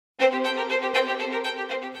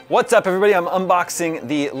What's up, everybody? I'm unboxing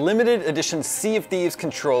the limited edition Sea of Thieves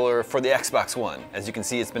controller for the Xbox One. As you can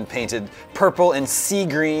see, it's been painted purple and sea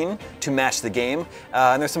green to match the game.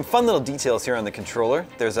 And there's some fun little details here on the controller.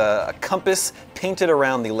 There's a compass painted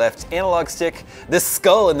around the left analog stick. This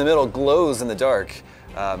skull in the middle glows in the dark.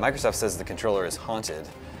 Microsoft says the controller is haunted.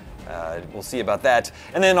 We'll see about that.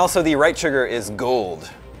 And then also the right trigger is gold,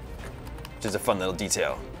 which is a fun little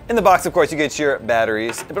detail. In the box, of course, you get your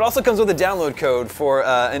batteries, but it also comes with a download code for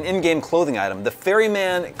an in-game clothing item, the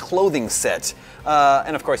Ferryman clothing set.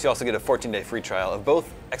 And of course, you also get a 14-day free trial of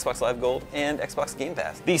both Xbox Live Gold and Xbox Game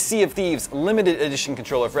Pass. The Sea of Thieves limited edition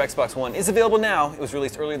controller for Xbox One is available now. It was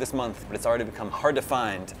released earlier this month, but it's already become hard to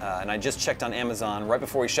find. And I just checked on Amazon right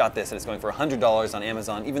before we shot this, and it's going for $100 on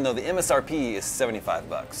Amazon, even though the MSRP is 75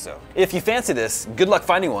 bucks. So if you fancy this, good luck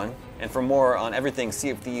finding one. And for more on everything Sea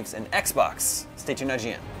of Thieves and Xbox, stay tuned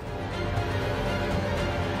IGN.